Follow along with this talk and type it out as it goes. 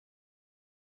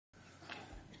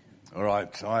All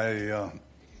right, I'm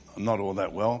not all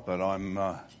that well, but I've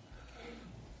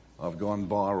gone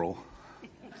viral.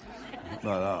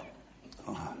 But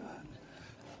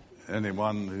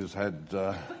anyone who's had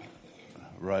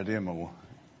radium or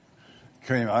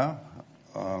chemo,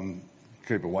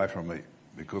 keep away from me,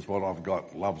 because what I've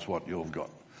got loves what you've got,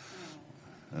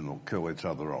 and we'll kill each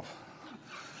other off.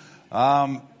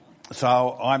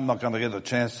 So I'm not going to get a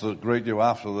chance to greet you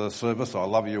after the service. I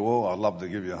love you all. I'd love to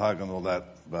give you a hug and all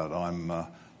that, but I've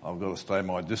got to stay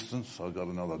my distance. I've got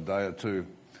another day or two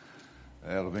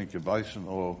out of incubation,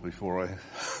 or before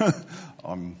I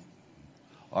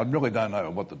really don't know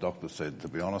what the doctor said, to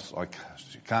be honest.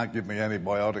 She can't give me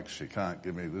antibiotics. She can't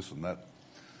give me this and that.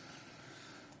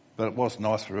 But it was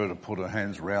nice for her to put her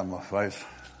hands around my face,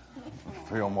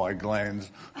 feel my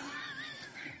glands,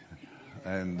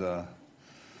 and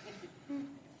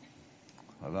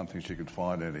I don't think she could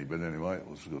find any, but anyway, it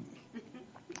was good.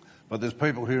 But there's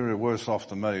people here who are worse off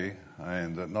than me,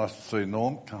 and nice to see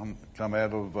Norm come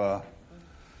out of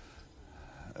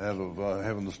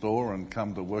Heaven's Door and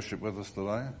come to worship with us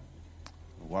today.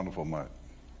 Wonderful, mate.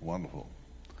 Wonderful.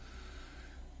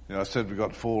 You know, I said we've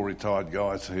got 4 retired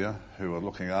guys here who are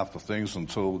looking after things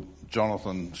until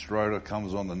Jonathan Schroeder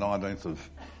comes on the 19th of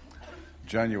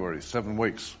January. 7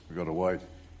 weeks we've got to wait.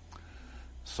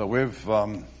 So we've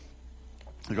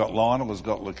got Lionel who's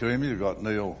got leukemia, you've got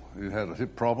Neil who had a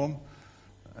hip problem,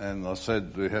 and I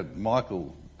said we had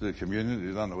Michael do communion.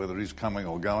 You don't know whether he's coming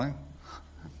or going.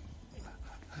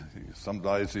 Some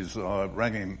days I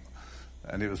rang him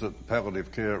and he was at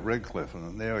palliative care at Redcliffe,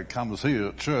 and now he comes here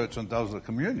at church and does the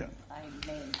communion.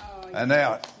 Amen. And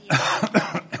now,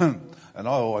 and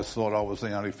I always thought I was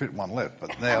the only fit one left,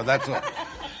 but now that's a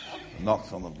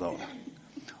knocks on the door.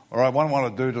 All right, what I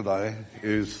want to do today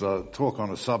is talk on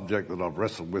a subject that I've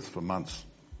wrestled with for months.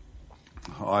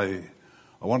 I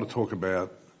want to talk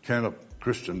about, can a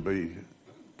Christian be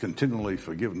continually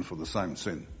forgiven for the same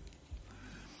sin?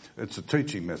 It's a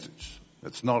teaching message.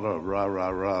 It's not a rah, rah,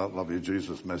 rah, love you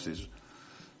Jesus message,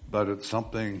 but it's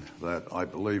something that I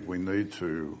believe we need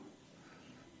to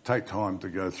take time to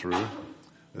go through.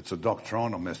 It's a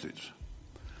doctrinal message.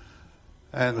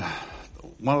 And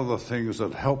one of the things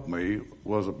that helped me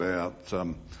was about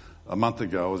a month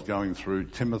ago, I was going through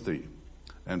Timothy.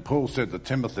 And Paul said to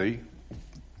Timothy,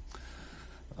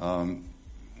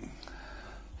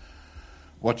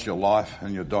 watch your life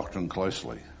and your doctrine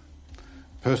closely.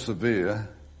 Persevere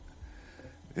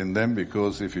in them,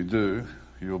 because if you do,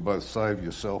 you'll both save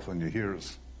yourself and your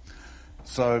hearers.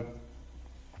 So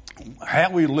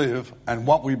how we live and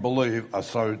what we believe are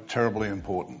so terribly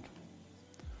important.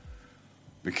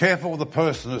 Be careful of the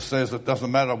person who says it doesn't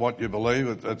matter what you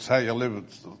believe, it's how you live.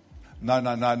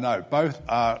 No. Both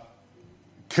are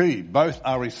key. Both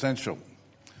are essential.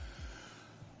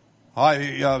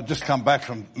 I just come back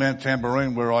from Mount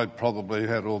Tamborine, where I probably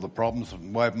had all the problems,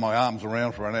 and waved my arms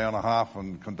around for an hour and a half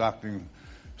and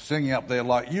singing up there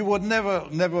like you would never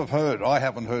have heard. I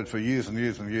haven't heard for years and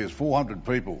years and years. 400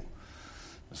 people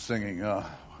singing.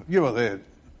 You were there,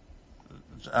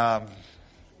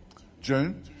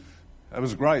 June. It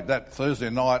was great. That Thursday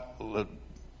night, it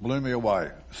blew me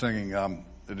away, singing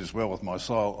It Is Well With My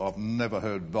Soul. I've never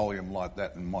heard volume like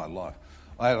that in my life.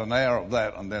 I had an hour of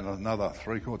that and then another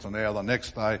 3/4 an hour the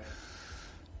next day,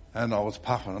 and I was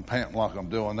puffing and panting like I'm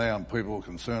doing now, and people were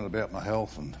concerned about my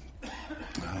health.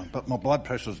 But my blood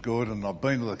pressure's good, and I've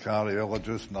been to the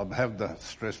cardiologist, and I've had the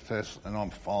stress test, and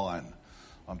I'm fine.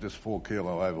 I'm just 4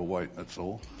 kilo overweight, that's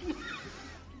all.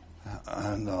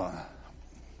 And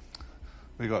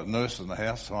we got a nurse in the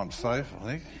house, so I'm safe, I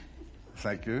think.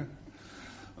 Thank you.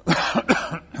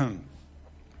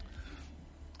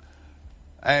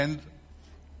 And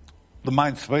the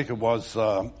main speaker was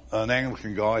an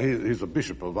Anglican guy. He's a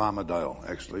bishop of Armidale,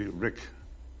 actually,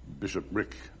 Bishop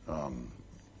Rick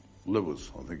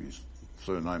Lewis, I think his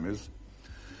surname is.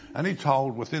 And he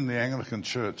told within the Anglican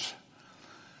Church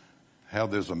how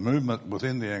there's a movement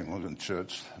within the Anglican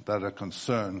Church that are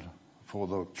concerned for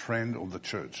the trend of the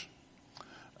church.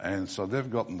 And so they've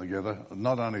gotten together,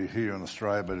 not only here in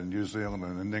Australia, but in New Zealand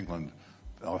and in England.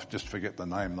 I just forget the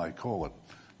name they call it.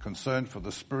 Concerned for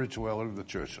the spirituality of the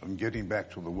church and getting back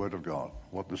to the Word of God.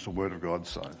 What does the Word of God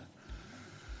say?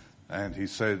 And he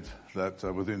said that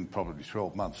within probably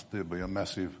 12 months, there'll be a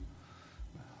massive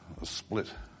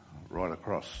split right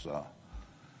across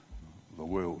the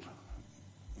world.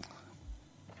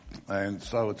 And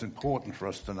so it's important for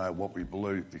us to know what we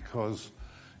believe, because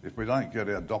if we don't get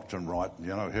our doctrine right,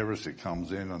 heresy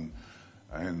comes in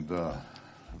and a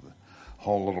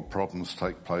whole lot of problems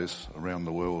take place around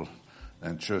the world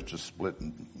and churches split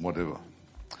and whatever.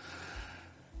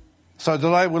 So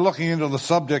today we're looking into the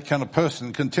subject, can a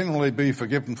person continually be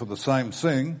forgiven for the same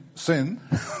sin?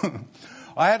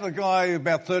 I had a guy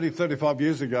about 35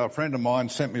 years ago, a friend of mine,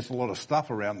 sent me a lot of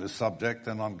stuff around this subject,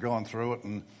 and I'm going through it,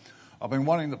 and I've been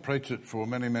wanting to preach it for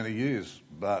many, many years,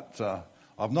 but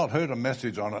I've not heard a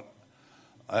message on it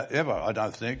ever, I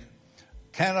don't think.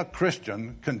 Can a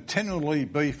Christian continually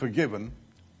be forgiven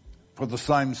for the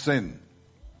same sin?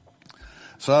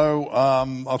 So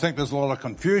I think there's a lot of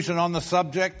confusion on the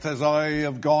subject, as I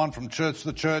have gone from church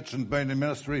to church and been in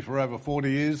ministry for over 40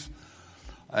 years.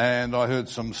 And I heard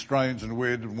some strange and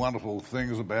weird and wonderful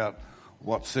things about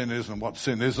what sin is and what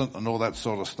sin isn't and all that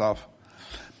sort of stuff.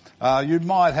 You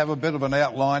might have a bit of an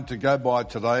outline to go by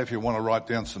today if you want to write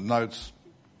down some notes.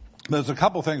 There's a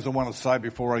couple of things I want to say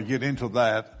before I get into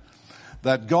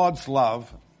that God's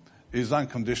love is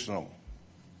unconditional.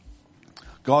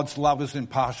 God's love is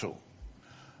impartial.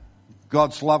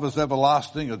 God's love is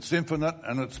everlasting, it's infinite,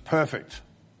 and it's perfect.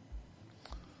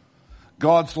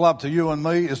 God's love to you and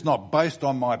me is not based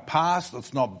on my past,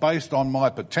 it's not based on my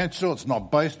potential, it's not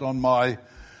based on my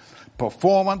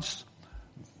performance.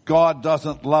 God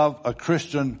doesn't love a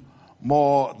Christian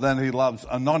more than he loves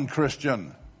a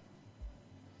non-Christian.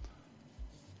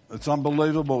 It's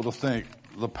unbelievable to think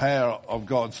the power of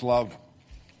God's love,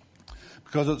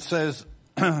 because it says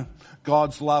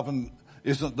God's love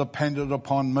isn't dependent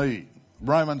upon me.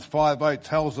 Romans 5:8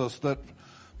 tells us that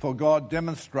for God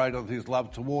demonstrated his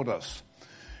love toward us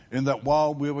in that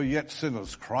while we were yet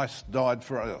sinners, Christ died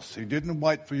for us. He didn't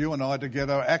wait for you and I to get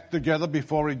our act together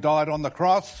before he died on the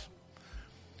cross.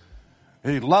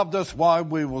 He loved us while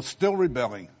we were still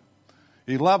rebelling.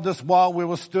 He loved us while we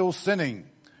were still sinning.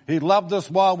 He loved us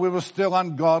while we were still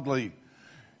ungodly.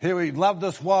 He loved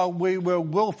us while we were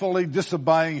willfully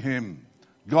disobeying him.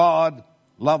 God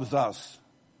loves us.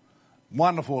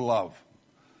 Wonderful love.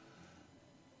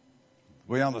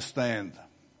 We understand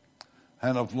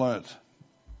and have learnt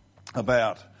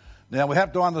about. Now we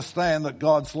have to understand that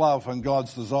God's love and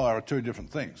God's desire are two different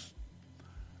things.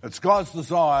 It's God's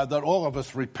desire that all of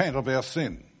us repent of our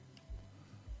sin.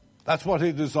 That's what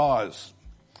he desires.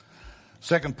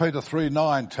 2 Peter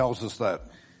 3:9 tells us that.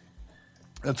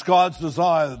 It's God's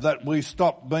desire that we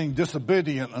stop being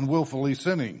disobedient and willfully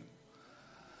sinning.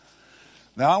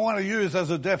 Now I want to use as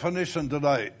a definition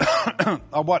today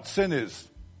of what sin is.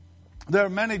 There are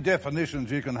many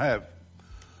definitions you can have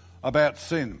about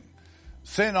sin.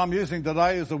 Sin I'm using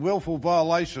today is a willful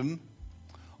violation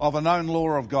of a known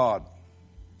law of God.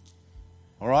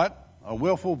 All right? A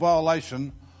willful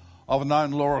violation of a known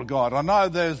law of God. I know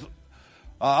there's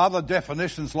other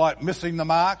definitions like missing the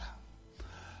mark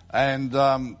and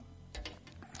then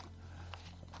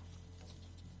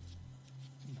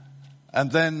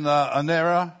an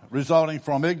error resulting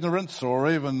from ignorance, or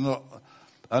even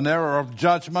an error of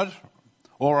judgment,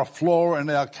 or a flaw in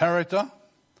our character,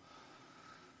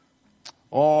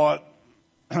 or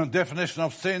a definition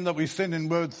of sin that we sin in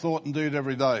word, thought and deed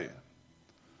every day.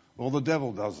 Well, the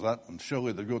devil does that, and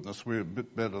surely the goodness we're a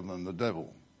bit better than the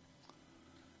devil.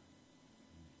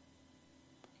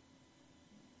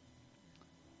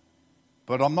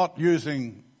 But I'm not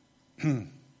using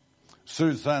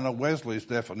Susanna Wesley's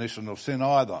definition of sin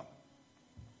either.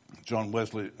 John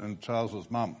Wesley and Charles's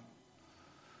mum.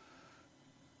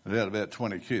 They had about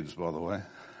 20 kids, by the way.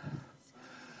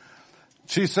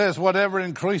 She says, whatever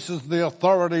increases the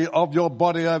authority of your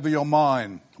body over your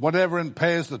mind, whatever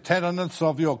impairs the tenderness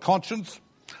of your conscience,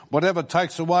 whatever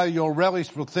takes away your relish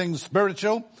for things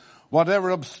spiritual,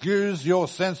 whatever obscures your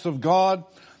sense of God,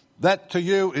 that to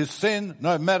you is sin,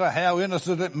 no matter how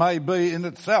innocent it may be in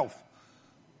itself.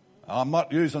 I'm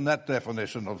not using that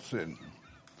definition of sin.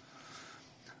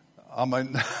 I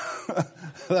mean,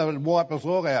 that would wipe us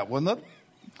all out, wouldn't it?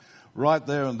 Right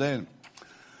there and then.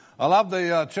 I love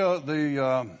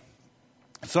the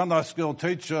Sunday school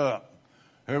teacher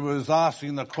who was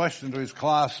asking the question to his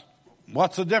class,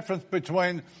 what's the difference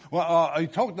between, he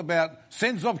talked about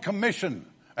sins of commission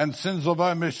and sins of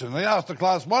omission. He asked the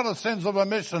class, what are sins of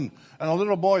omission? And a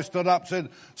little boy stood up and said,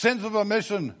 sins of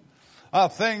omission are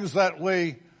things that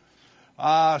we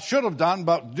should have done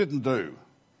but didn't do.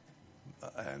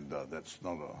 And that's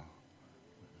not a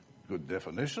good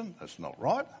definition. That's not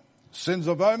right. Sins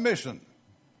of omission.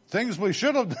 Things we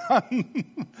should have done.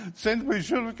 Sins we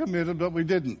should have committed but we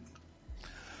didn't.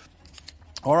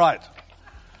 All right.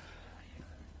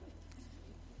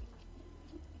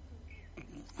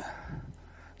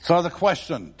 So the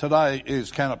question today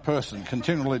is, can a person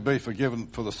continually be forgiven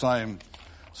for the same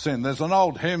sin? There's an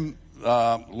old hymn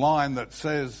line that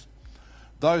says,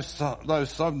 though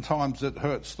sometimes it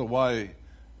hurts the way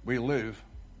we live,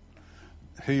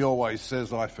 he always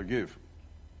says, I forgive.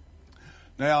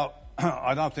 Now,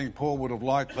 I don't think Paul would have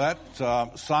liked that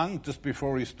sung just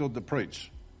before he stood to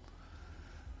preach.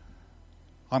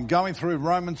 I'm going through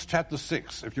Romans chapter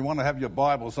 6. If you want to have your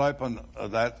Bibles open,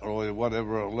 that or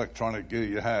whatever electronic gear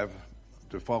you have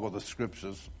to follow the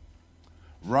scriptures.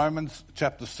 Romans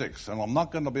chapter 6. And I'm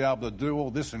not going to be able to do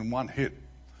all this in one hit.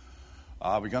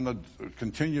 We're going to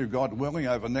continue, God willing,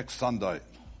 over next Sunday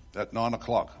at 9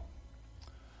 o'clock.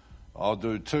 I'll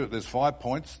do two. There's 5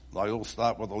 points. They all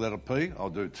start with the letter P. I'll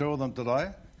do 2 of them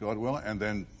today, God willing. And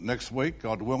then next week,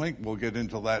 God willing, we'll get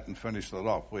into that and finish that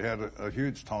off. We had a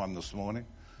huge time this morning.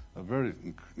 A very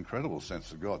incredible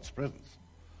sense of God's presence.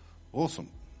 Awesome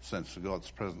sense of God's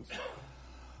presence.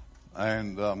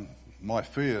 And my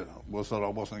fear was that I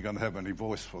wasn't going to have any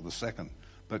voice for the second.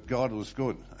 But God was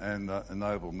good and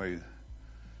enabled me.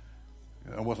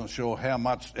 I wasn't sure how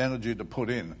much energy to put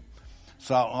in.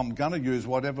 So I'm going to use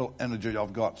whatever energy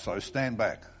I've got. So stand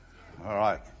back. All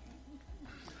right.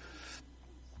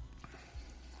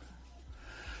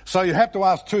 So you have to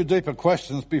ask 2 deeper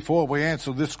questions before we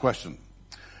answer this question.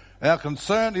 Our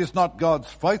concern is not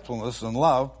God's faithfulness and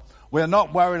love. We're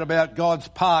not worried about God's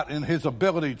part in his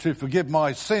ability to forgive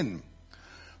my sin.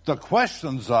 The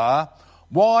questions are,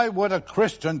 why would a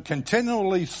Christian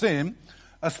continually sin,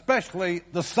 especially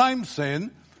the same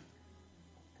sin,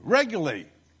 regularly,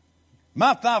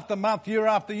 month after month, year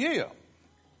after year?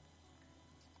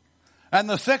 And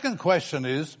the second question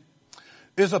is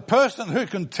a person who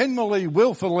continually,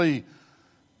 willfully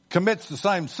commits the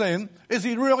same sin, is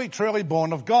he really truly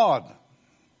born of God?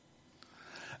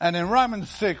 And in Romans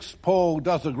 6, Paul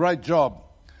does a great job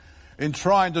in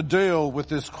trying to deal with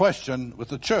this question with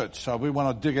the church. So we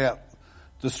want to dig out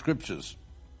the scriptures.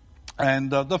 And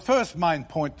the first main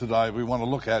point today we want to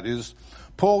look at is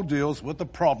Paul deals with the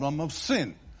problem of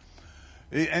sin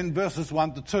in verses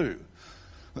 1 to 2.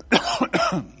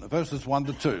 Verses 1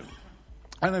 to 2.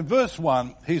 And in verse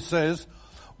 1, he says,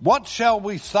 what shall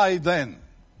we say then?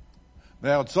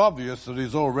 Now, it's obvious that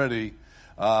he's already,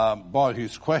 by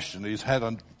his question, he's had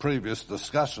a previous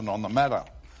discussion on the matter.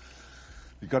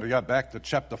 You've got to go back to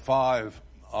chapter 5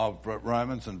 of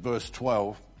Romans and verse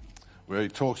 12, where he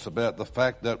talks about the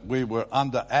fact that we were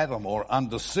under Adam or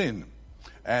under sin.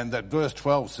 And that verse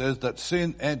 12 says that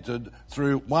sin entered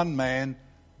through one man,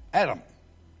 Adam.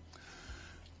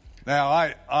 Now,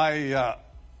 I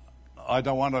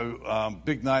don't want to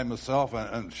big name myself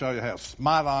and show you how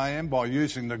smart I am by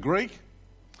using the Greek.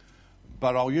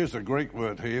 But I'll use a Greek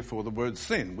word here for the word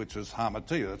sin, which is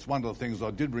hamartia. That's one of the things I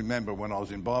did remember when I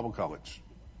was in Bible college.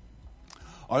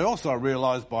 I also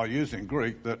realised by using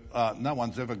Greek that no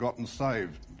one's ever gotten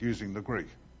saved using the Greek.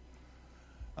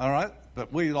 All right?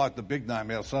 But we like to big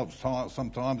name ourselves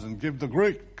sometimes and give the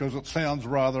Greek because it sounds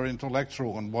rather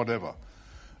intellectual and whatever.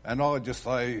 And I would just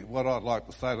say, what I'd like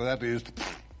to say to that is,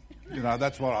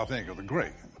 that's what I think of the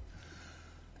Greek.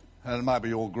 And it may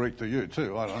be all Greek to you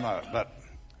too, I don't know. But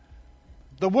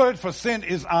the word for sin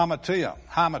is hamartia.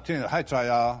 Hamartia,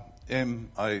 H-A-R-M-A-T-I-A.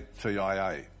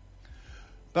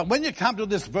 But when you come to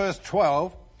this verse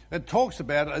 12, it talks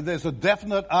about it. There's a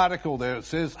definite article there. It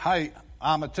says, hey,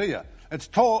 hamartia. It's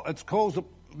called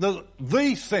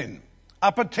the sin,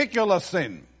 a particular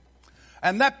sin.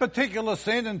 And that particular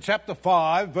sin in chapter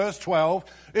 5, verse 12,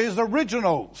 is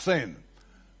original sin.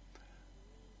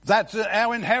 That's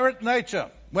our inherent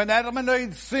nature. When Adam and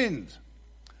Eve sinned,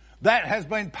 that has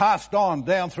been passed on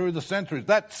down through the centuries.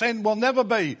 That sin will never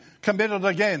be committed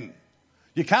again.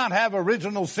 You can't have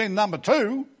original sin number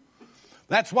 2.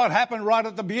 That's what happened right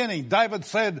at the beginning. David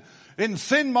said, in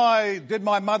sin did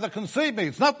my mother conceive me.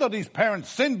 It's not that his parents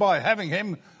sinned by having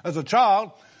him as a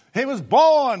child. He was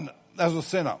born as a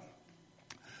sinner.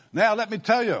 Now let me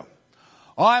tell you,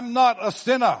 I'm not a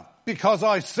sinner because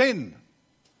I sin.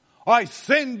 I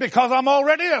sin because I'm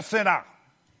already a sinner.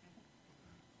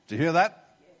 Did you hear that?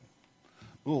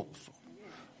 Ooh.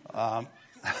 I'll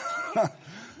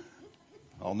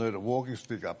need a walking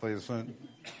stick up here soon.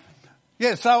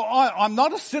 Yeah, so I'm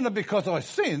not a sinner because I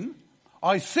sin.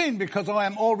 I sin because I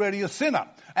am already a sinner.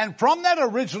 And from that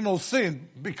original sin,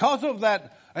 because of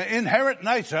that inherent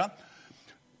nature,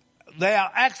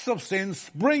 our acts of sin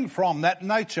spring from that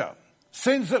nature.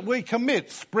 Sins that we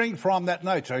commit spring from that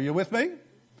nature. Are you with me?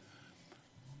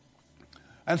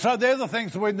 And so they're the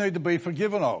things that we need to be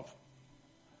forgiven of.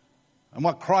 And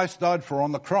what Christ died for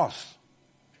on the cross.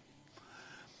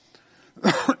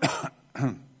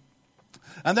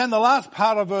 And then the last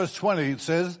part of verse 20, it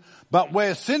says, but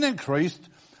where sin increased,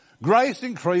 grace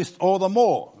increased all the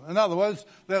more. In other words,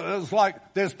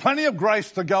 there's plenty of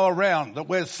grace to go around. That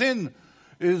where sin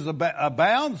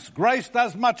abounds, grace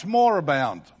does much more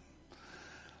abound.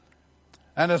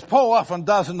 And as Paul often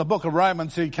does in the book of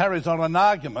Romans, he carries on an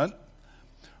argument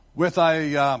with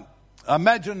a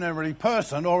imaginary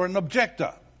person or an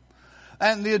objector.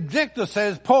 And the objector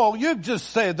says, Paul, you've just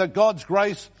said that God's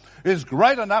grace is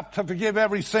great enough to forgive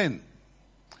every sin.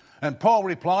 And Paul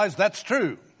replies, that's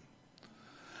true.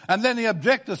 And then the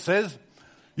objector says,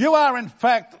 you are in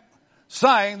fact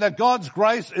saying that God's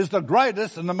grace is the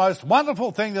greatest and the most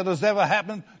wonderful thing that has ever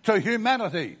happened to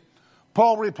humanity.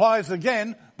 Paul replies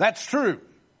again, that's true.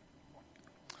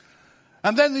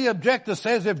 And then the objector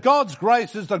says, if God's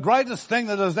grace is the greatest thing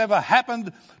that has ever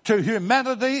happened to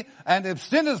humanity, and if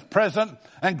sin is present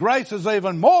and grace is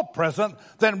even more present,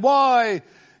 then why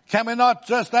can we not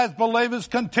just as believers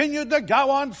continue to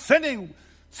go on sinning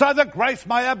so that grace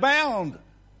may abound?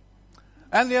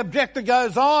 And the objector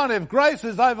goes on, if grace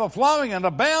is overflowing and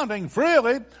abounding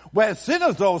freely, where sin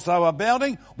is also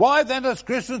abounding, why then as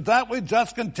Christians don't we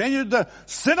just continue to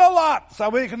sin a lot so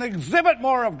we can exhibit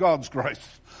more of God's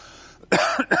grace?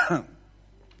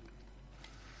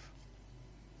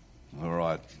 All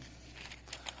right.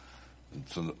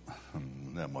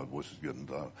 Now my voice is getting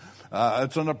dark.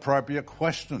 It's an appropriate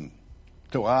question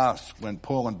to ask when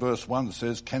Paul in verse 1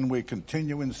 says, can we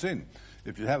continue in sin?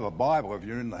 If you have a Bible, if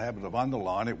you're in the habit of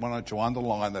underlining it, why don't you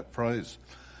underline that phrase?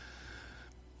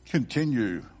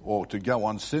 Continue, or to go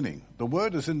on sinning. The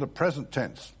word is in the present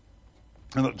tense.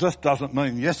 And it just doesn't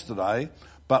mean yesterday,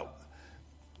 but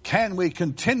can we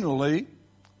continually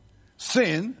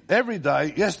sin every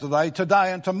day, yesterday,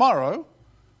 today and tomorrow,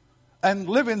 and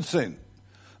live in sin?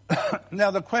 Now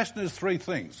the question is three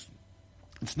things.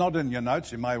 It's not in your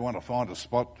notes. You may want to find a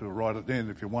spot to write it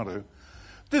in if you want to.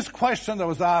 This question that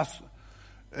was asked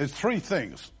is three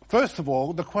things. First of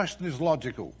all, the question is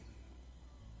logical.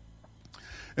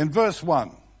 In verse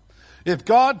 1, if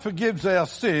God forgives our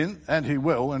sin, and he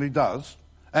will, and he does,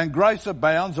 and grace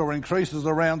abounds or increases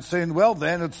around sin, well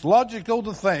then it's logical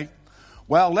to think,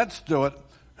 well, let's do it.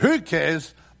 Who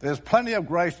cares? There's plenty of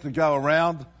grace to go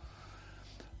around.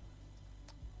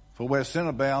 For where sin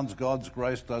abounds, God's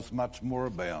grace does much more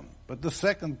abound. But the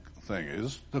second thing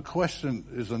is, the question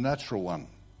is a natural one.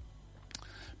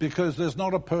 Because there's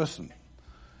not a person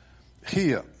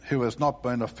here who has not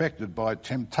been affected by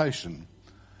temptation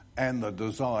and the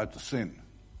desire to sin.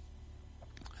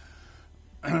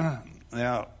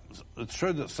 Now, it's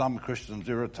true that some Christians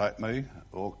irritate me,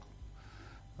 or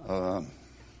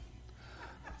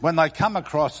when they come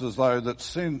across as though that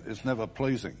sin is never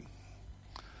pleasing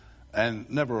and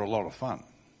never a lot of fun.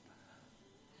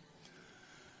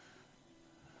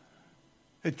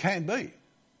 It can be.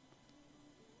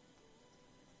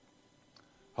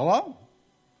 Hello?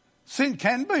 Sin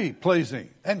can be pleasing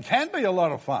and can be a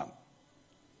lot of fun.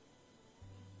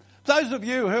 Those of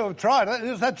you who have tried it,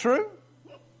 is that true?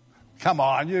 Come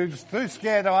on, you're too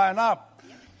scared to own up.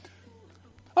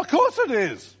 Of course it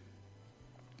is.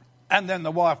 And then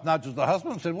the wife nudges the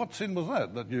husband and said, what sin was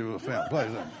that you found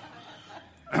pleasing?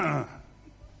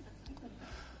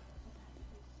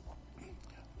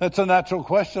 It's a natural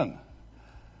question.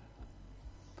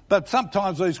 But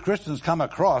sometimes these Christians come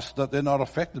across that they're not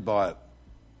affected by it.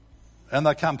 And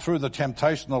they come through the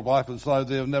temptation of life as though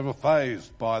they're never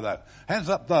fazed by that. Hands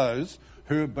up those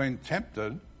who have been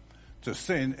tempted to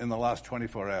sin in the last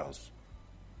 24 hours.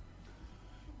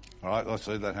 All right, I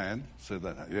see that hand. See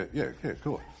that hand. Yeah,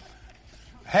 cool.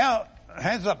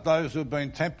 Hands up those who have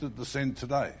been tempted to sin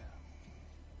today.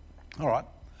 All right.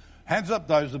 Hands up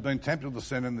those who have been tempted to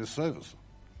sin in this service.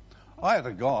 I had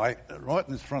a guy right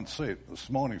in his front seat this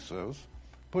morning service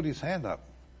put his hand up.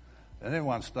 And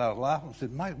everyone started laughing and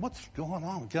said, mate, what's going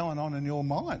on in your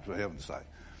mind, for heaven's sake?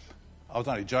 I was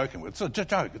only joking with it.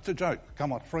 It's a joke.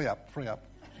 Come on, free up.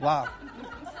 Laugh.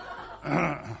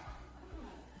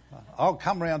 I'll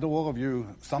come round to all of you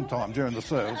sometime during the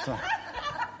service.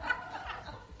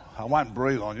 I won't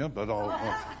breathe on you, but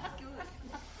I'll...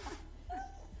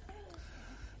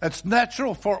 It's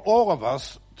natural for all of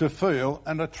us to feel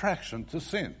an attraction to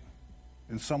sin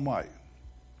in some way.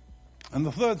 And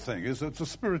the third thing is it's a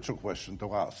spiritual question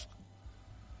to ask.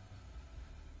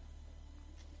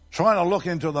 Trying to look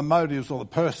into the motives of the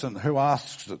person who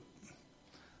asks it,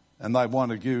 and they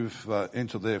want to give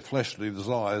into their fleshly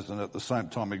desires and at the same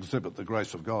time exhibit the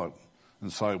grace of God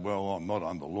and say, well, I'm not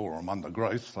under law, I'm under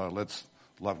grace, so let's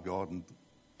love God and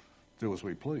do as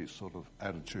we please sort of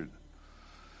attitude.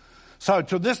 So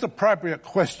to this appropriate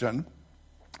question,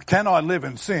 can I live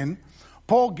in sin?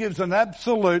 Paul gives an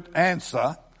absolute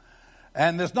answer,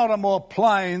 and there's not a more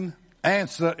plain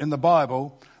answer in the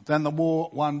Bible than the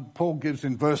one Paul gives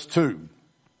in verse 2.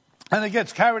 And he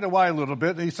gets carried away a little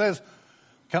bit. He says,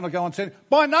 can I go on sin?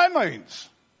 By no means.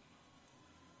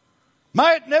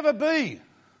 May it never be.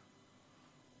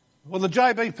 Well, the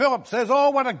J.B. Phillips says,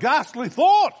 oh, what a ghastly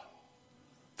thought.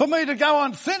 for me to go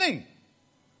on sinning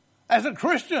as a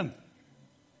Christian?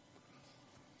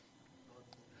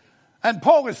 And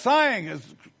Paul is saying, as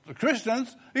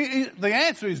Christians, the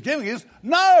answer he's giving is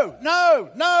no, no,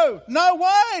 no, no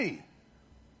way.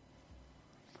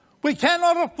 We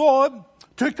cannot afford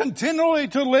to continually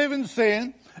to live in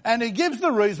sin, and he gives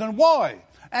the reason why.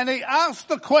 And he asks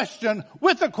the question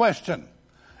with a question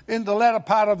in the latter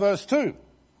part of verse 2.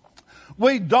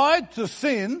 We died to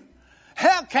sin.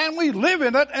 How can we live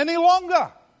in it any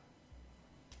longer?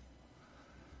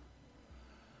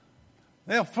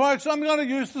 Now, folks, I'm going to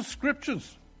use the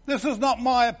scriptures. This is not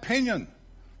my opinion.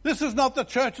 This is not the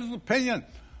church's opinion,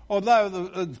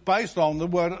 although it's based on the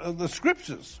word of the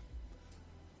scriptures.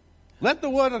 Let the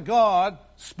word of God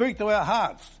speak to our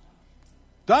hearts.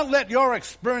 Don't let your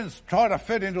experience try to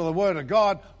fit into the word of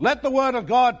God. Let the word of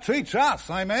God teach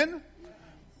us. Amen?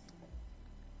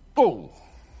 Bull.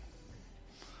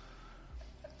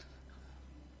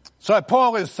 So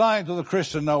Paul is saying to the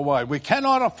Christian, no way. We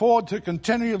cannot afford to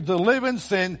continue to live in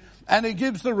sin, and he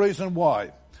gives the reason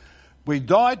why. We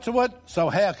died to it, so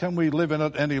how can we live in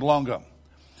it any longer?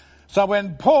 So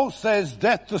when Paul says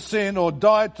death to sin or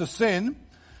died to sin,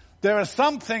 there are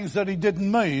some things that he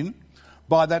didn't mean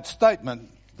by that statement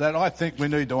that I think we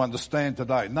need to understand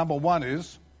today. Number one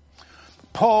is,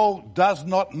 Paul does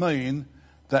not mean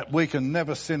that we can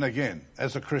never sin again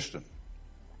as a Christian,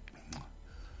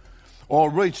 or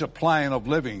reach a plane of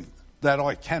living that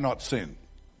I cannot sin.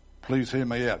 Please hear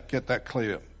me out. Get that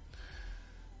clear.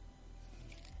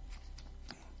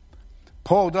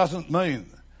 Paul doesn't mean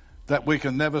that we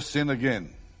can never sin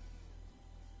again.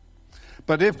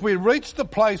 But if we reach the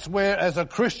place where, as a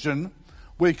Christian,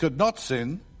 we could not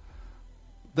sin,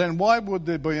 then why would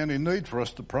there be any need for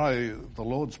us to pray the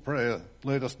Lord's Prayer,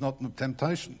 lead us not into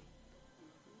temptation?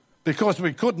 Because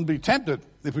we couldn't be tempted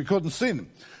if we couldn't sin.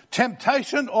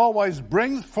 Temptation always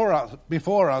brings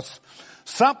before us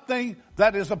something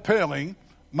that is appealing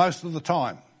most of the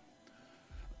time.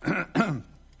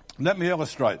 Let me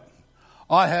illustrate.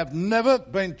 I have never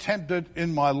been tempted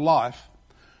in my life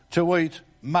to eat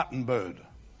mutton bird.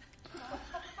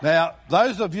 Now,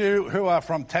 those of you who are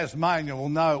from Tasmania will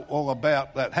know all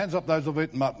about that. Hands up those who've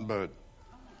eaten mutton bird.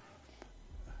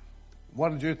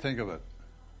 What did you think of it?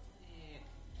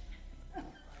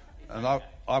 And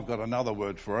I've got another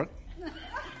word for it.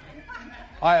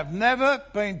 I have never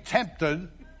been tempted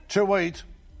to eat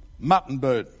mutton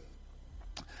bird.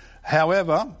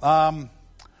 However,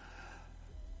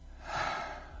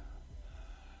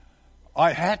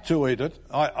 I had to eat it.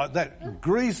 That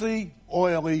greasy,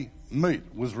 oily meat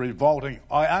was revolting.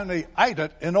 I only ate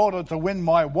it in order to win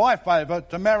my wife over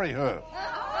to marry her.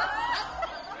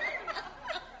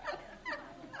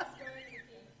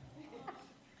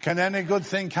 Can any good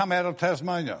thing come out of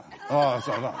Tasmania? Oh,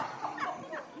 so no.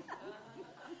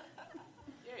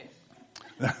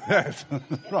 Yes,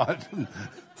 right.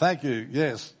 Thank you,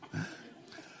 yes.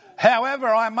 However,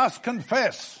 I must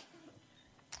confess,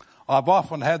 I've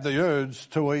often had the urge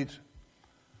to eat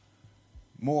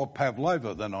more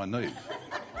pavlova than I need.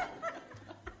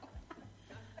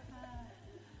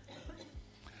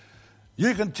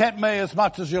 You can tempt me as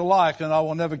much as you like and I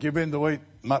will never give in to eat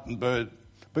mutton bird.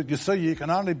 But you see, you can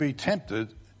only be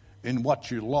tempted in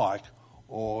what you like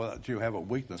or that you have a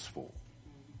weakness for.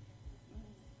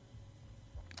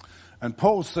 And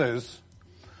Paul says,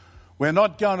 we're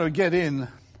not going to get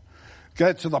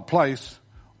to the place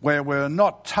where we're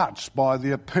not touched by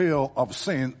the appeal of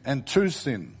sin and to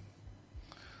sin.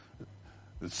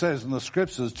 It says in the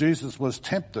scriptures, Jesus was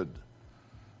tempted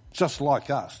just like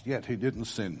us, yet he didn't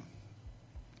sin.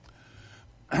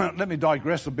 Let me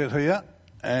digress a bit here,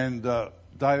 and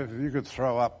Dave, if you could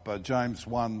throw up James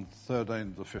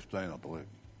 1:13 to 15, I believe.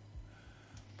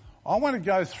 I want to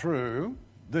go through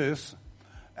this,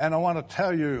 and I want to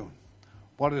tell you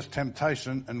what is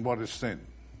temptation and what is sin.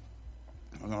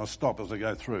 I'm going to stop as I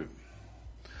go through.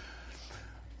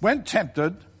 When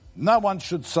tempted, no one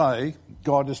should say,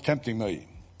 God is tempting me.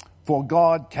 For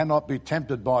God cannot be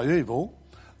tempted by evil,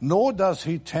 nor does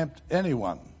he tempt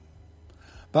anyone.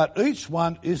 But each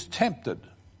one is tempted.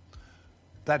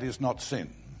 That is not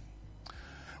sin.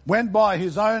 When by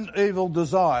his own evil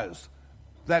desires,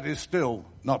 that is still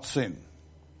not sin.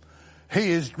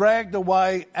 He is dragged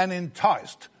away and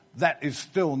enticed. That is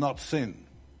still not sin.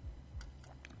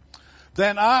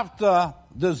 Then after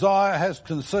desire has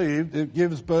conceived, it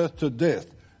gives birth to death.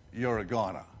 You're a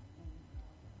goner.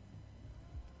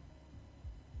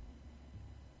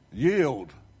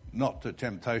 Yield not to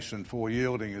temptation, for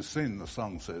yielding is sin, the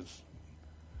song says.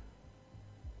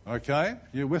 Okay,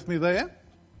 you with me there?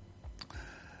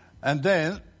 And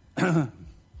then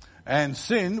And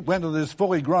sin, when it is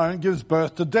fully grown, gives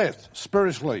birth to death,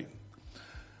 spiritually.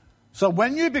 So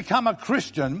when you become a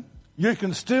Christian, you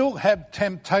can still have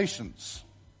temptations.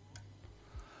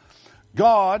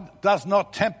 God does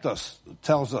not tempt us, it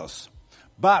tells us,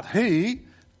 but He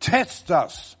tests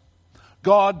us.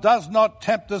 God does not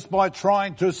tempt us by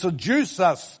trying to seduce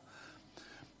us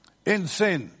in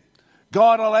sin.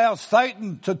 God allows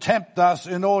Satan to tempt us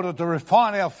in order to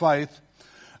refine our faith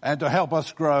and to help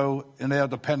us grow in our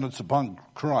dependence upon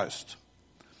Christ.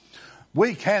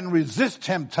 We can resist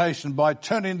temptation by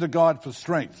turning to God for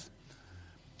strength.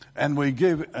 And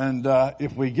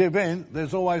if we give in,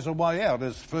 there's always a way out.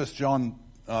 As 1 John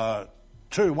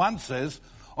 2:1 says,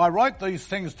 I write these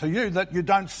things to you that you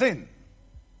don't sin.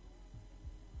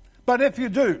 But if you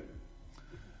do,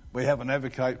 we have an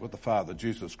advocate with the Father,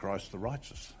 Jesus Christ the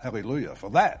righteous. Hallelujah for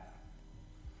that.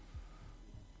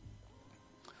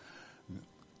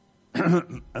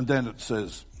 And then it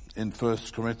says in 1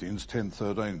 Corinthians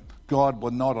 10:13, God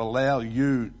will not allow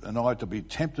you and I to be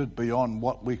tempted beyond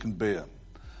what we can bear,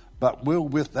 but will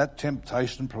with that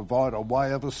temptation provide a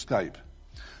way of escape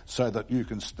so that you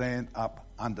can stand up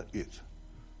under it.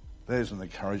 There's an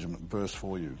encouragement verse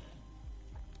for you.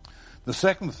 The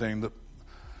second thing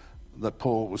that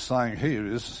Paul was saying here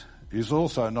is he's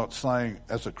also not saying,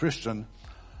 as a Christian,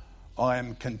 I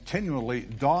am continually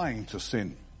dying to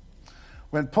sin.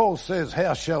 When Paul says,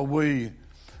 how shall we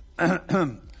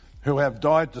who have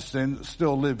died to sin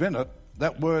still live in it,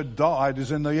 that word died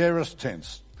is in the aorist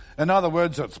tense. In other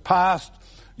words, it's past,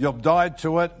 you've died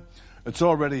to it, it's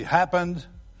already happened.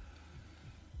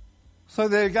 So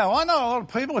there you go. I know a lot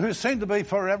of people who seem to be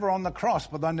forever on the cross,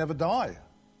 but they never die.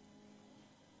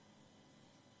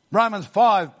 Romans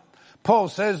 5, Paul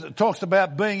talks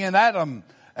about being in Adam,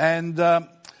 and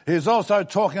he's also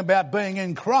talking about being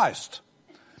in Christ.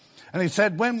 And he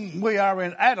said, when we are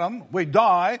in Adam, we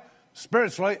die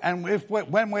spiritually, and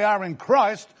when we are in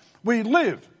Christ, we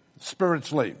live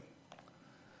spiritually.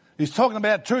 He's talking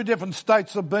about two different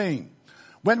states of being.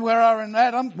 When we are in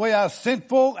Adam, we are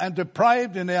sinful and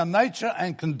depraved in our nature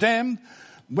and condemned.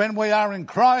 When we are in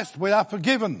Christ, we are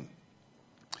forgiven.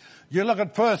 You look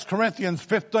at 1 Corinthians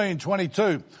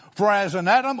 15:22. For as in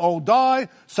Adam all die,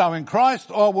 so in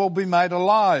Christ all will be made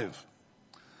alive.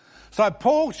 So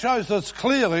Paul shows us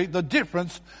clearly the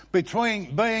difference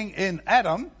between being in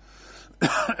Adam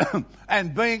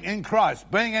and being in Christ.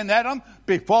 Being in Adam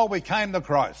before we came to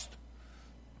Christ.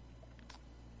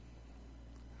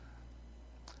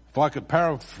 If I could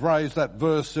paraphrase that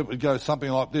verse, it would go something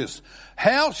like this.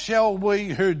 How shall we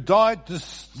who died to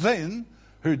sin,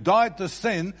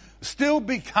 still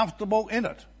be comfortable in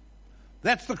it?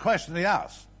 That's the question he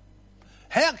asks.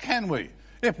 How can we,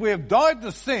 if we have died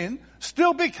to sin,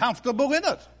 still be comfortable in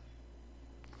it?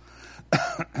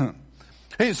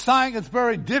 He's saying it's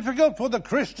very difficult for the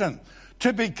Christian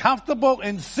to be comfortable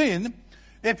in sin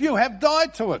if you have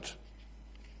died to it.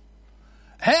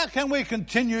 How can we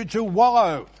continue to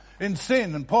wallow in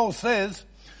sin? And Paul says,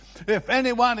 if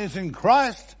anyone is in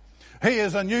Christ, he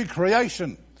is a new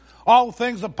creation. Old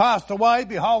things have passed away,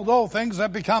 behold, all things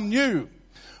have become new.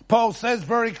 Paul says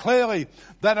very clearly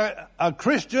that a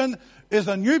Christian is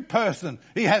a new person.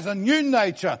 He has a new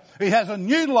nature. He has a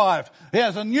new life. He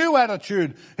has a new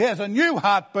attitude. He has a new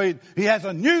heartbeat. He has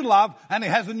a new love, and he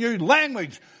has a new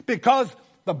language, because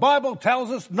the Bible tells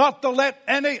us not to let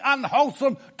any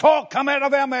unwholesome talk come out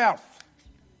of our mouth.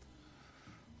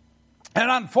 And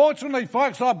unfortunately,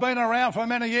 folks, I've been around for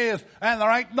many years, and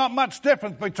there ain't not much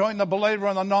difference between the believer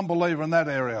and the non-believer in that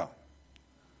area.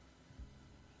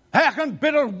 How can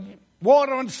bitter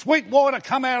water and sweet water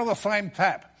come out of the same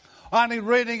tap? Only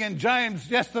reading in James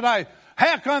yesterday,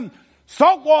 how can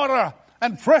salt water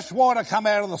and fresh water come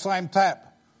out of the same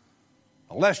tap?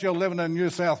 Unless you're living in New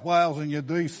South Wales and your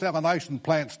desalination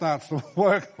plant starts to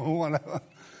work or whatever.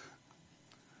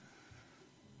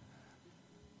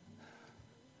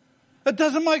 It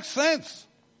doesn't make sense.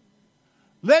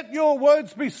 Let your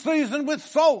words be seasoned with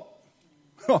salt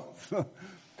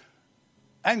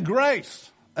and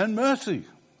grace and mercy.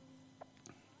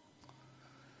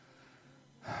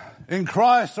 In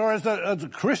Christ, or as a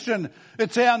Christian,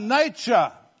 it's our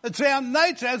nature. It's our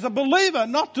nature as a believer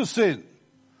not to sin,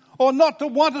 or not to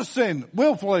want to sin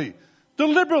willfully,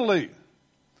 deliberately.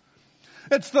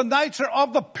 It's the nature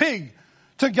of the pig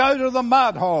to go to the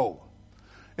mud hole.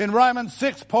 In Romans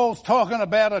 6, Paul's talking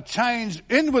about a change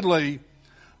inwardly,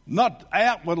 not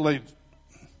outwardly,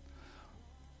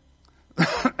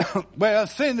 where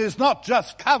sin is not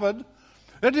just covered,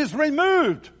 it is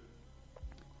removed.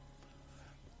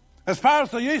 As far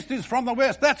as the east is from the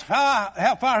west, that's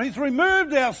how far he's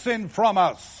removed our sin from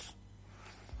us.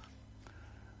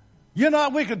 You know,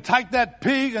 we could take that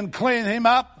pig and clean him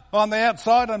up on the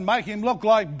outside and make him look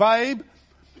like Babe.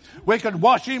 We could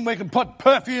wash him. We could put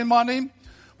perfume on him.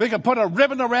 We could put a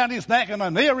ribbon around his neck and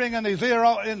an earring in his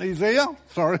ear.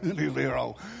 Starting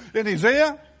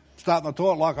to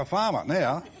talk like a farmer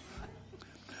now.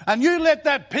 And you let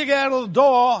that pig out of the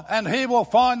door and he will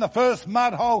find the first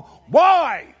mud hole.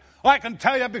 Why? I can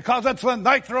tell you, because it's the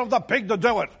nature of the pig to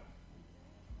do it.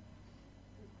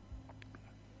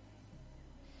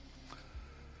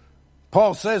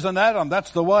 Paul says in Adam,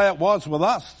 that's the way it was with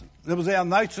us. It was our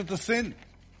nature to sin.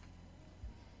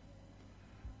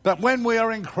 But when we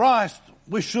are in Christ,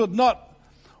 we should not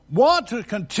want to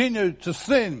continue to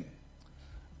sin.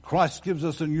 Christ gives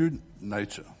us a new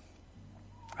nature.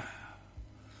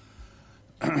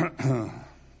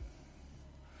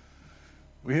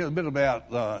 We hear a bit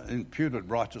about imputed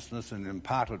righteousness and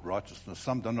imparted righteousness.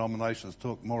 Some denominations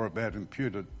talk more about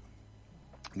imputed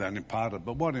than imparted.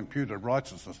 But what imputed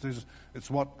righteousness is, it's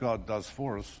what God does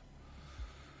for us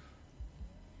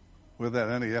without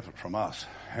any effort from us.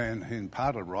 And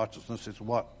imparted righteousness is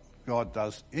what God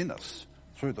does in us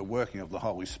through the working of the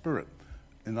Holy Spirit,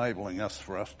 enabling us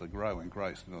for us to grow in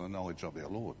grace and in the knowledge of our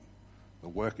Lord. The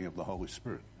working of the Holy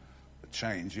Spirit, the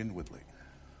change inwardly.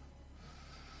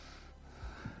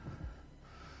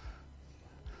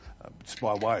 Just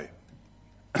by way,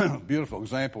 beautiful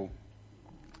example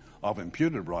of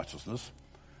imputed righteousness,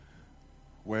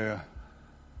 where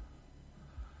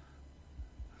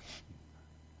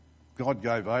God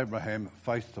gave Abraham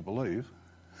faith to believe,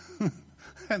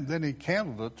 and then he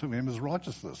counted it to him as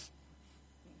righteousness.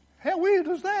 How weird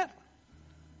is that?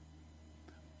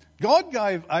 God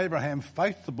gave Abraham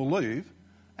faith to believe,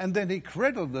 and then he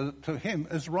credited it to him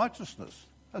as righteousness.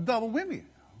 A double win.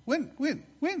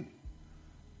 Win.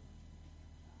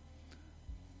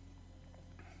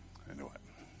 Anyway,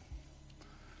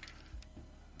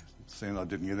 seeing I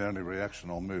didn't get any reaction,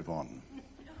 I'll move on.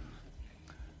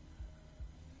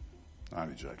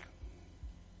 Only joking.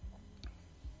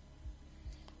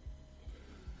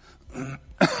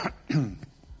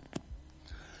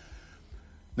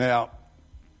 Now,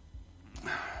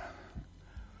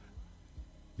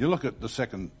 you look at the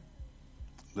second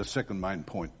main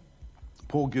point.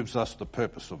 Paul gives us the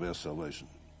purpose of our salvation.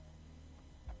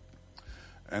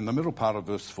 And the middle part of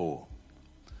verse 4,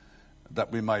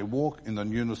 that we may walk in the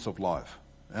newness of life.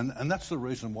 And that's the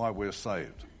reason why we're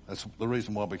saved. That's the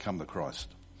reason why we come to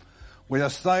Christ. We are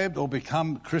saved or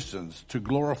become Christians to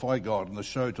glorify God and to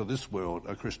show to this world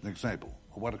a Christian example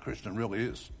of what a Christian really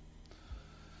is.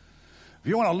 If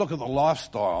you want to look at the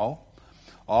lifestyle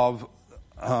of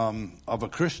a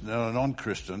Christian and a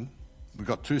non-Christian, we've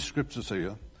got two scriptures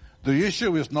here. The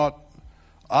issue is not,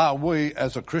 are we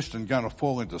as a Christian going to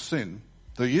fall into sin?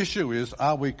 The issue is,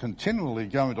 are we continually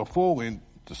going to fall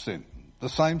into sin, the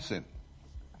same sin?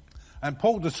 And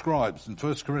Paul describes in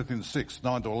 1 Corinthians 6,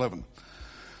 9 to 11,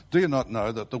 do you not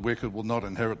know that the wicked will not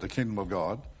inherit the kingdom of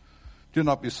God? Do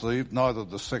not be deceived, neither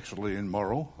the sexually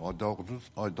immoral,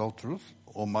 adulterers,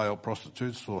 or male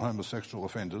prostitutes, or homosexual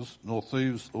offenders, nor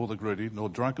thieves, or the greedy, nor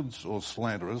drunkards, or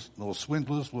slanderers, nor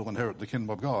swindlers will inherit the kingdom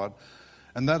of God.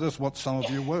 And that is what some of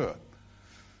you were.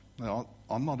 Now,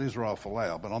 I'm not Israel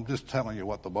Folau, but I'm just telling you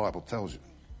what the Bible tells you.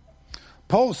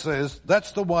 Paul says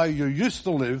that's the way you used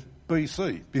to live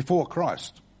BC, before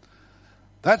Christ.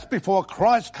 That's before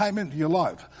Christ came into your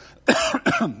life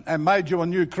and made you a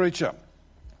new creature.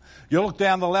 You look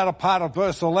down the latter part of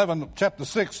verse 11 of chapter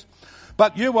 6.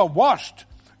 But you were washed,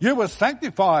 you were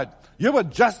sanctified, you were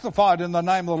justified in the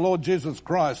name of the Lord Jesus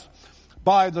Christ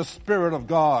by the Spirit of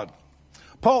God.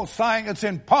 Paul's saying it's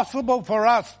impossible for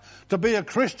us to be a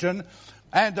Christian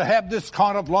and to have this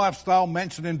kind of lifestyle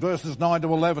mentioned in verses 9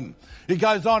 to 11. He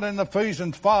goes on in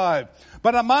Ephesians 5.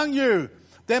 But among you,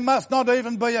 there must not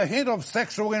even be a hint of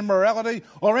sexual immorality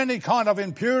or any kind of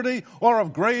impurity or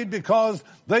of greed, because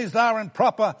these are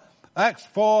improper acts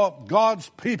for God's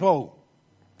people.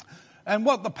 And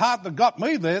what the part that got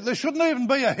me there shouldn't even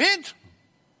be a hint.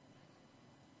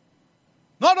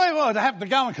 Not even to have to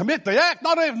go and commit the act,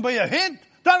 not even be a hint.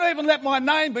 Don't even let my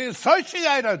name be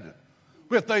associated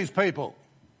with these people.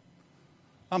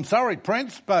 I'm sorry,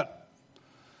 Prince, but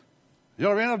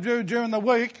your interview during the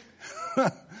week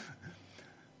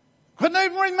couldn't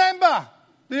even remember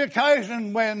the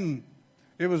occasion when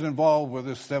he was involved with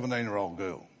this 17-year-old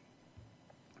girl.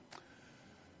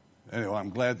 Anyway,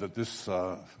 I'm glad that this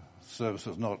service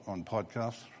is not on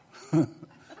podcast.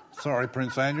 Sorry,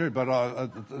 Prince Andrew, but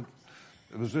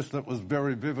it was just that was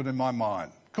very vivid in my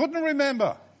mind. Couldn't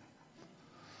remember.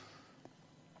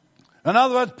 In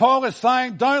other words, Paul is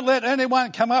saying, don't let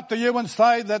anyone come up to you and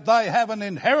say that they have an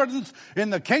inheritance in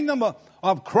the kingdom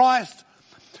of Christ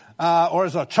or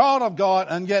as a child of God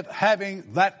and yet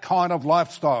having that kind of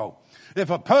lifestyle. If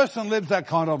a person lives that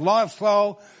kind of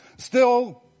lifestyle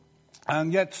still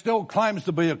and yet still claims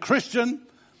to be a Christian,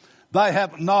 they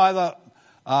have neither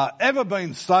ever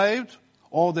been saved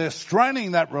or they're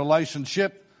straining that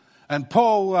relationship. And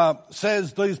Paul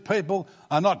says these people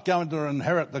are not going to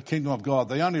inherit the kingdom of God.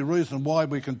 The only reason why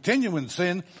we continue in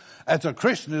sin as a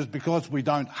Christian is because we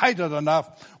don't hate it enough.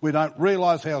 We don't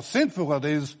realise how sinful it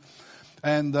is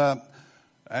and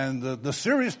the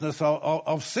seriousness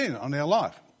of sin on our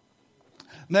life.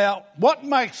 Now, what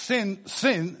makes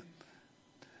sin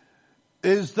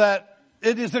is that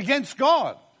it is against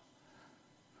God.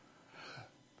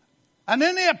 And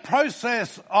in our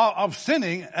process of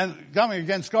sinning and going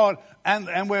against God,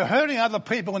 and we're hurting other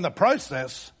people in the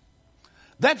process,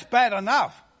 that's bad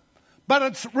enough. But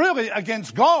it's really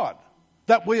against God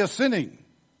that we are sinning.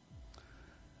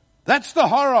 That's the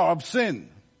horror of sin.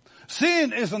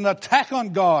 Sin is an attack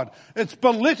on God. It's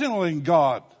belittling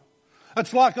God.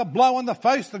 It's like a blow in the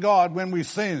face to God when we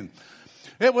sin.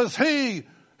 It was He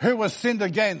who was sinned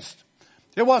against.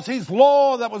 It was His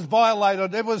law that was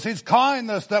violated. It was His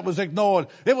kindness that was ignored.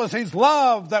 It was His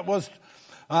love that was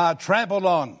trampled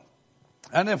on.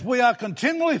 And if we are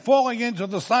continually falling into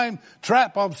the same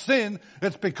trap of sin,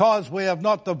 it's because we have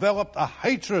not developed a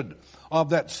hatred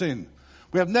of that sin.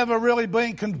 We have never really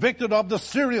been convicted of the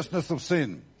seriousness of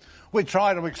sin. We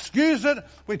try to excuse it.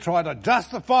 We try to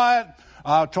justify it.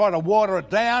 Try to water it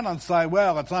down and say,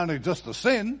 well, it's only just a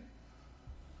sin.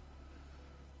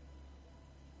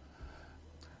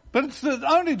 But it's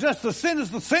only just the sin. It's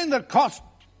the sin that cost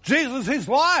Jesus His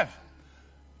life.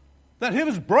 That He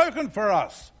was broken for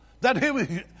us. That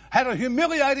He had a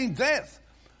humiliating death.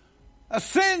 A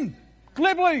sin,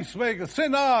 glibly speak, a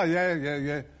sin,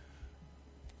 yeah.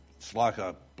 It's like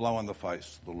a blow in the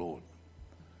face to the Lord.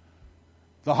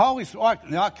 The Holy Spirit,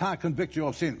 now I can't convict you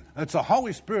of sin. It's the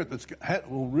Holy Spirit that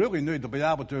will really need to be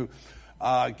able to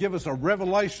give us a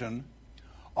revelation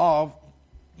of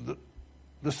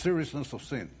the seriousness of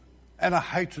sin and a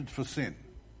hatred for sin.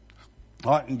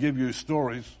 I can give you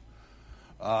stories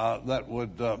that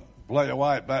would blow you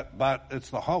away, but it's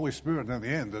the Holy Spirit in the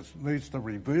end that needs to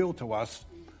reveal to us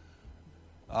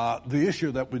the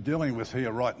issue that we're dealing with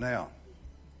here right now.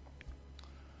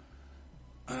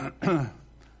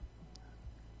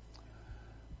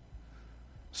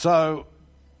 So,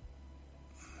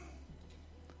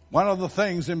 one of the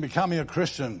things in becoming a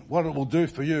Christian, what it will do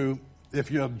for you,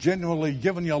 if you have genuinely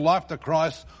given your life to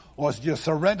Christ or you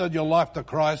surrendered your life to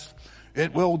Christ,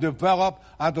 it will develop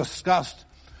a disgust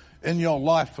in your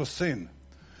life for sin.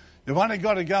 You've only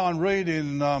got to go and read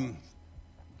in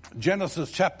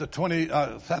Genesis chapter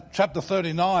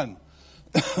 39,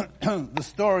 the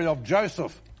story of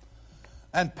Joseph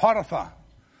and Potiphar.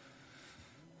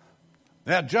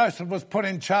 Now, Joseph was put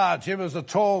in charge. He was a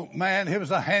tall man. He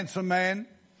was a handsome man.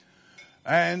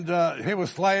 And he was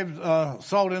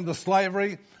sold into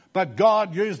slavery. But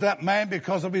God used that man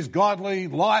because of his godly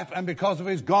life and because of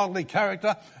his godly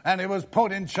character. And he was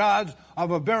put in charge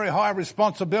of a very high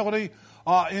responsibility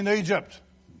in Egypt.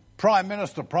 Prime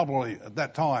Minister probably at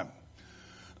that time.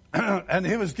 And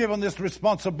he was given this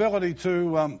responsibility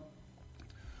to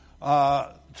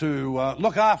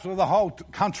look after the whole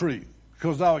country,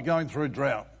 because they were going through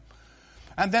drought.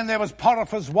 And then there was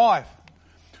Potiphar's wife,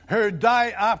 who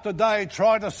day after day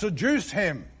tried to seduce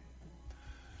him.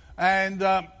 And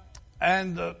I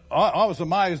was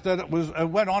amazed that it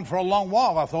went on for a long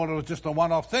while. I thought it was just a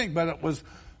one-off thing, but it was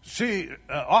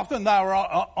often they were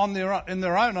on in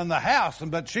their own in the house,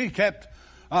 but she kept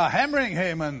hammering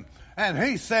him, and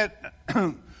he said,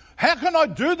 "How can I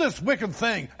do this wicked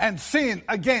thing and sin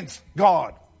against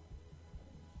God?"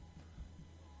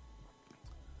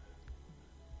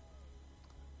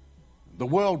 The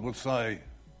world would say,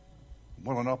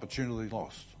 what an opportunity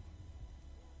lost.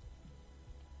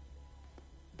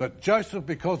 But Joseph,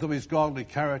 because of his godly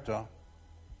character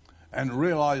and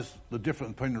realised the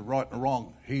difference between right and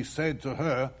wrong, he said to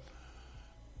her,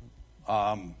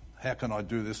 how can I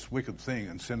do this wicked thing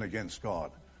and sin against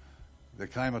God? There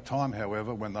came a time,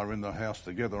 however, when they were in the house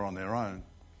together on their own,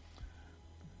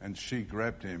 and she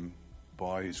grabbed him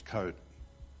by his coat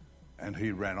and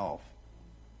he ran off.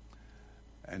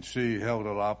 And she held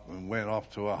it up and went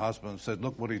off to her husband and said,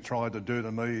 "Look what he tried to do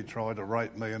to me. He tried to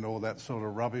rape me," and all that sort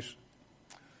of rubbish.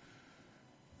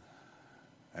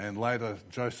 And later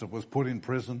Joseph was put in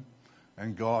prison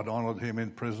and God honoured him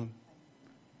in prison.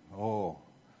 Oh,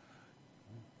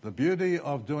 the beauty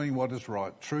of doing what is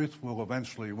right. Truth will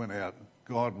eventually win out.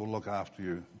 God will look after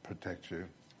you, protect you.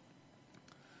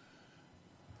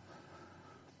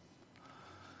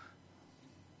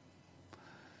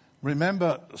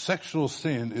 Remember, sexual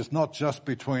sin is not just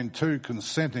between two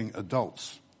consenting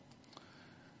adults.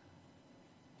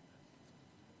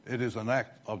 It is an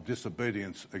act of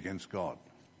disobedience against God.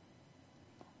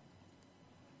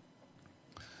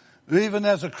 Even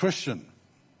as a Christian,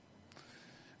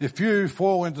 if you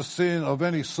fall into sin of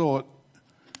any sort,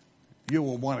 you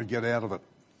will want to get out of it.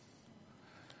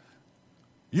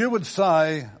 You would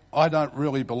say, I don't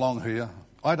really belong here.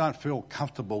 I don't feel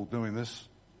comfortable doing this.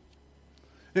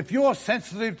 If you're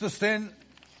sensitive to sin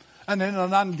and in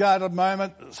an unguarded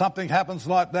moment something happens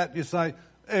like that, you say,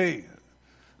 hey,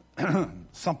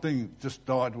 something just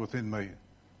died within me.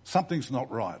 Something's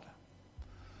not right.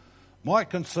 My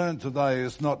concern today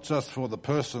is not just for the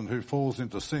person who falls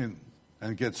into sin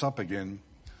and gets up again,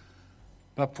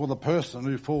 but for the person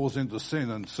who falls into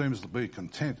sin and seems to be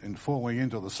content in falling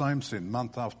into the same sin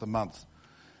month after month,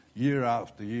 year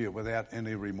after year, without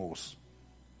any remorse.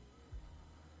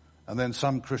 And then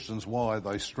some Christians, why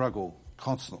they struggle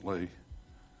constantly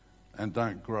and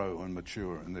don't grow and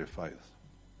mature in their faith.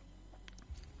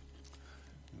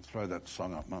 And throw that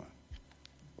song up, mate.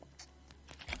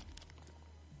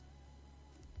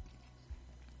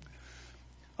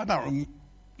 I don't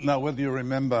know whether you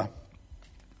remember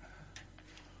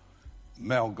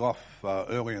Mel Goff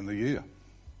early in the year.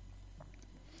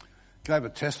 Gave a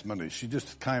testimony. She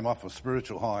just came off a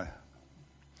spiritual high.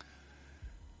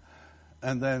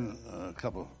 And then a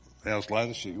couple of hours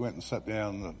later, she went and sat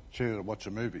down in the chair to watch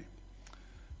a movie.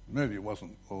 The movie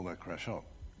wasn't all that crash hot.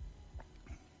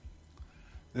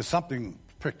 There's something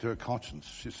pricked her conscience.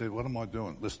 She said, what am I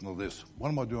doing? Listen to this. What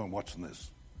am I doing watching this?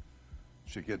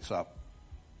 She gets up,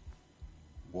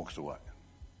 walks away.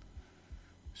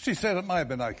 She said it may have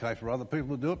been okay for other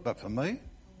people to do it, but for me,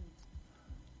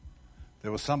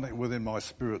 there was something within my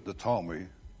spirit that told me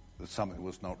that something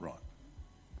was not right.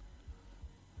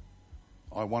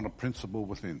 I want a principle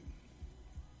within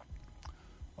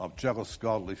of jealous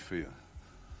godly fear.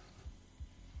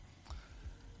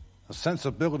 A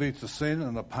sensibility to sin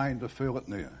and a pain to feel it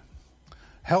near.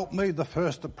 Help me the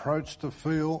first approach to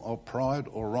feel of pride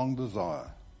or wrong desire,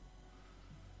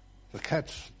 to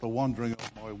catch the wandering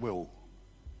of my will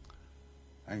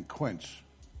and quench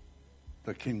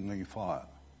the kindling fire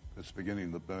that's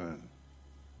beginning to burn,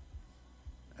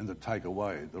 and to take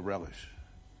away the relish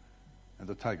and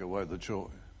to take away the joy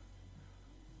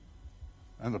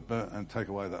and take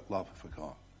away that love for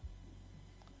God.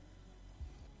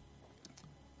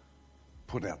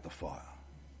 Put out the fire.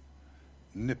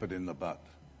 Nip it in the bud.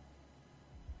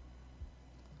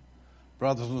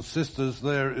 Brothers and sisters,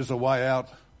 there is a way out.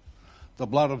 The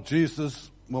blood of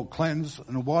Jesus will cleanse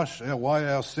and wash away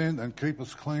our sin and keep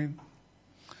us clean.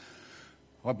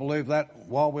 I believe that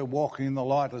while we're walking in the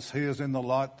light, as he is in the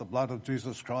light, the blood of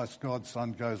Jesus Christ, God's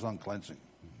Son, goes on cleansing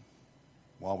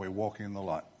while we're walking in the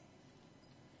light.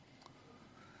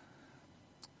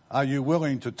 Are you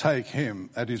willing to take him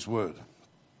at his word?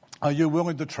 Are you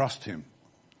willing to trust him?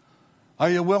 Are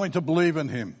you willing to believe in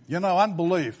him? You know,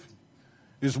 unbelief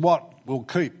is what will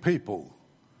keep people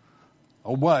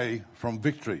away from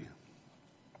victory.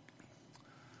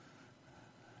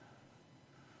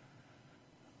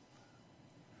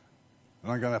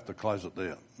 And I'm going to have to close it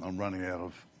there. I'm running out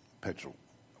of petrol.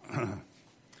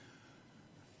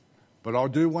 But I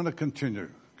do want to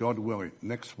continue, God willing,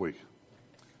 next week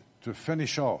to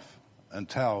finish off and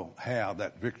tell how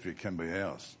that victory can be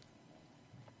ours.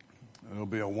 It'll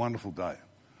be a wonderful day.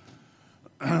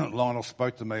 Lionel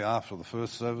spoke to me after the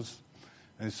first service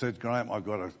and he said, Graham, I've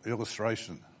got an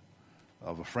illustration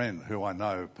of a friend who I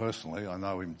know personally, I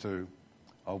know him too,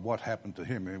 of what happened to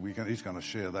him. And he's going to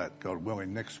share that, God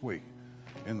willing, next week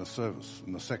in the service,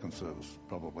 in the second service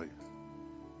probably,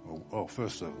 or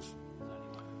first service.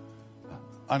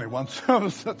 Only one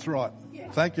service, that's right. Yeah.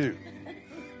 Thank you.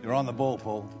 You're on the ball,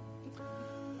 Paul.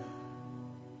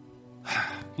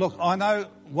 Look, I know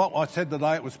what I said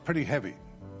today, it was pretty heavy.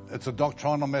 It's a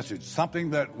doctrinal message,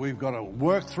 something that we've got to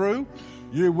work through.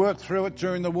 You work through it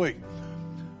during the week.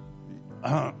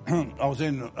 I was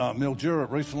in Mildura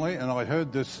recently and I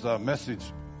heard this message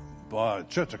by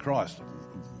Church of Christ.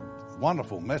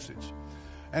 Wonderful message.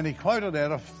 And he quoted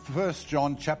out of 1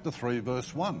 John chapter 3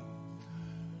 verse 1.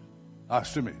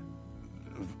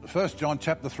 1 John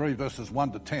chapter 3 verses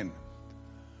 1 to 10.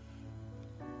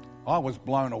 I was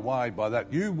blown away by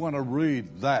that. You want to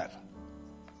read that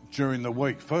during the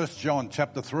week. 1 John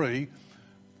chapter 3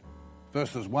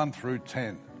 verses 1 through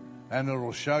 10. And it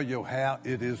will show you how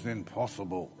it is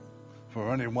impossible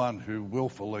for anyone who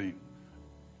willfully,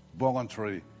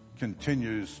 voluntarily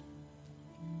continues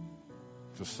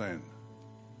to sin.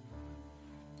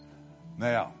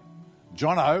 Now,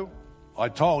 Jono, I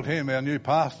told him, our new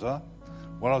pastor,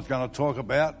 what I was going to talk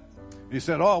about. He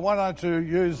said, why don't you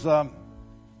use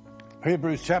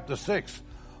Hebrews chapter 6?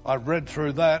 I've read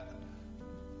through that.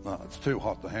 No, it's too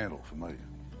hot to handle for me.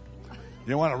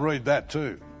 You want to read that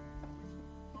too?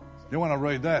 You want to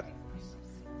read that?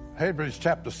 Hebrews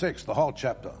chapter 6, the whole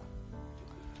chapter,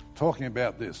 talking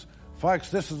about this. Folks,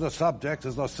 this is a subject,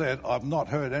 as I said, I've not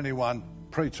heard anyone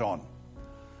preach on.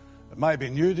 It may be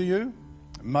new to you,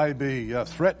 it may be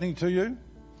threatening to you,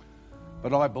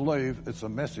 but I believe it's a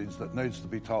message that needs to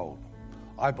be told.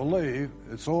 I believe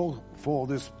it's all for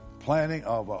this planning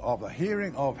of a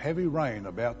hearing of heavy rain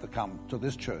about to come to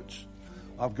this church,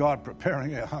 of God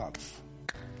preparing our hearts,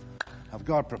 of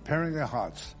God preparing our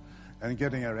hearts and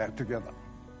getting our act together.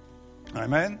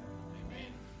 Amen?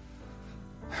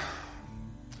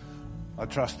 I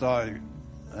trust I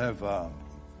have a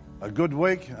good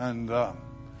week, and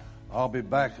I'll be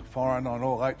back firing on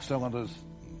all 8 cylinders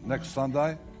next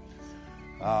Sunday.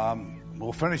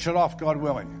 We'll finish it off, God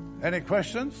willing. Any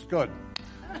questions? Good.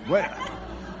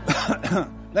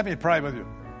 Let me pray with you.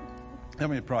 Let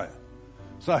me pray.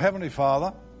 So, Heavenly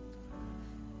Father,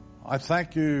 I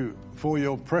thank you for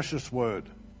your precious word.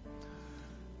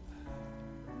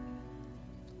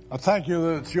 I thank you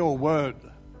that it's your word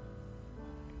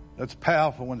that's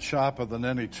powerful and sharper than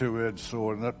any two-edged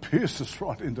sword, and it pierces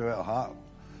right into our heart.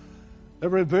 It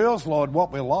reveals, Lord,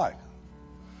 what we're like.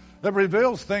 It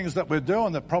reveals things that we're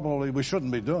doing that probably we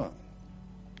shouldn't be doing.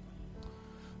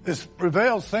 It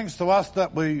reveals things to us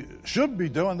that we should be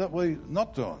doing that we're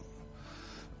not doing.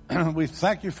 We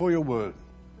thank you for your word.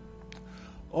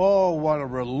 Oh, what a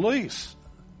release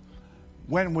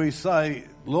when we say,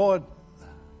 Lord,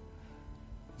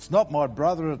 it's not my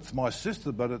brother, it's my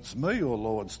sister, but it's me, oh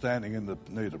Lord, standing in the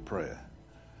need of prayer.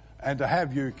 And to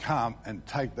have you come and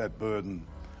take that burden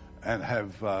and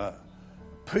have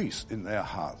peace in our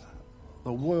heart.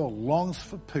 The world longs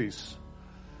for peace.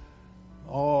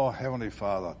 Oh, Heavenly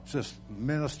Father, just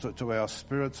minister to our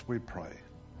spirits, we pray.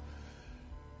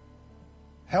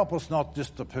 Help us not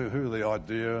just to poo-hoo the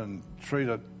idea and treat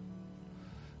it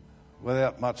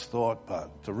without much thought,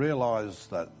 but to realise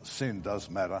that sin does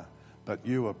matter, but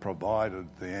you have provided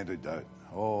the antidote.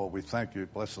 Oh, we thank you,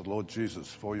 blessed Lord Jesus,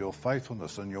 for your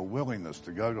faithfulness and your willingness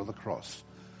to go to the cross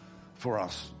for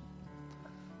us.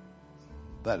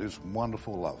 That is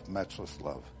wonderful love, matchless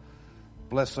love.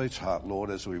 Bless each heart, Lord,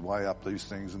 as we weigh up these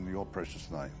things in your precious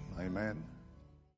name. Amen.